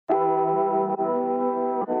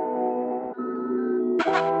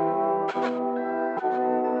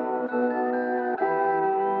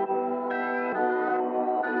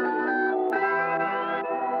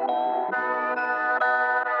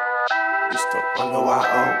to wonder why,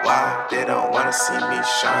 oh why they don't wanna see me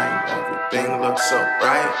shine. Everything looks so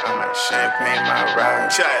bright, I might champagne my ride.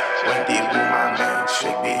 Wendy Wu my main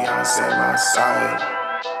chick, Beyonce my side.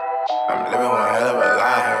 I'm living one hell of a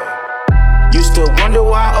life. Used to wonder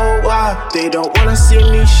why, oh why they don't wanna see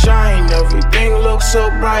me shine. Everything looks so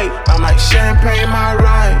bright, I might champagne my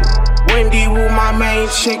ride. Wendy Wu my main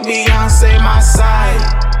chick, Beyonce my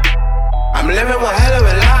side. I'm living one hell of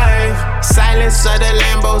a life. Silence of the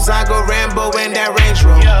Lambos, I go Rambo in that Range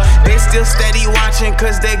Rover. They still steady watching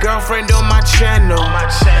cause they girlfriend on my channel.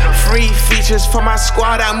 Free features for my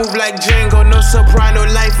squad, I move like Django. No soprano,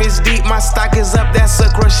 life is deep, my stock is up, that's a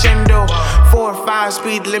crescendo. 4 or 5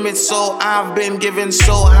 speed limit, so I've been given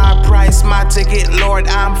so high price. My ticket, Lord,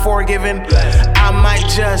 I'm forgiven. I might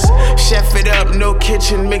just chef it up, no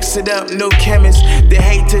kitchen, mix it up, no chemist. They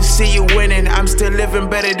hate to see you winning, I'm still living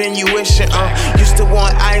better than you wishing. Used to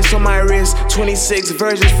want ice on my wrist, 26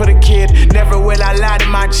 versions for the kid. Never will I lie to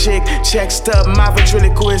my chick. Check stub, my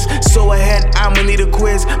ventriloquist. So ahead, I'ma need a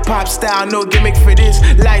quiz. Pop style, no gimmick for this.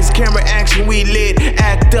 Lights, camera, action, we lit.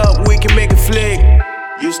 Act up, we can make a flick.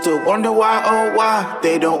 Used to wonder why, oh why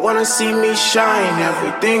they don't wanna see me shine.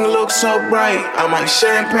 Everything looks so bright, I might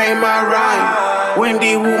champagne my ride.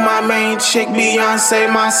 Wendy Wu my main chick,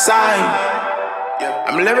 Beyonce my side.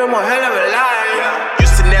 I'm living one hell of a life.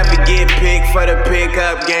 Used to never get picked for the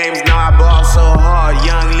pickup games. Now I ball so hard,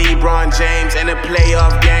 young LeBron James in the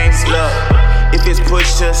playoff games. Look, if it's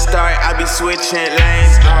push to start, I be switching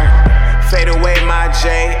lanes. Fade away my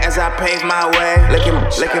J as I pave my way.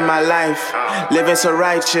 Look at my life, living so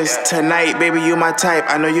righteous. Tonight, baby, you my type.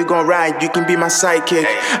 I know you gon' ride, you can be my sidekick.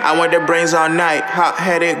 I want the brains all night.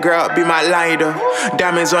 Hot-headed girl, be my lighter.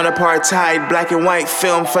 Diamonds on apartheid, black and white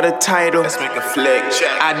film for the title. Let's make a flick.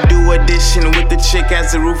 I do addition with the chick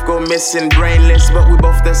as the roof go missing. Brainless, but we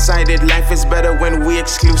both decided life is better when we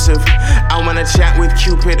exclusive. I wanna chat with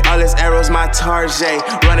Cupid, all his arrows my target.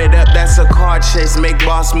 Run it up, that's a card chase. Make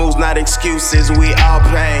boss moves, not excuses, we all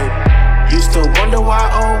paid. Used to wonder why,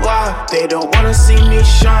 oh why they don't wanna see me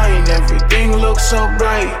shine. Everything looks so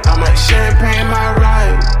bright, I might champagne my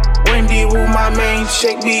ride. Wendy Wu my main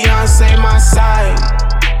chick, Beyonce my side.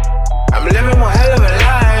 I'm living one hell of a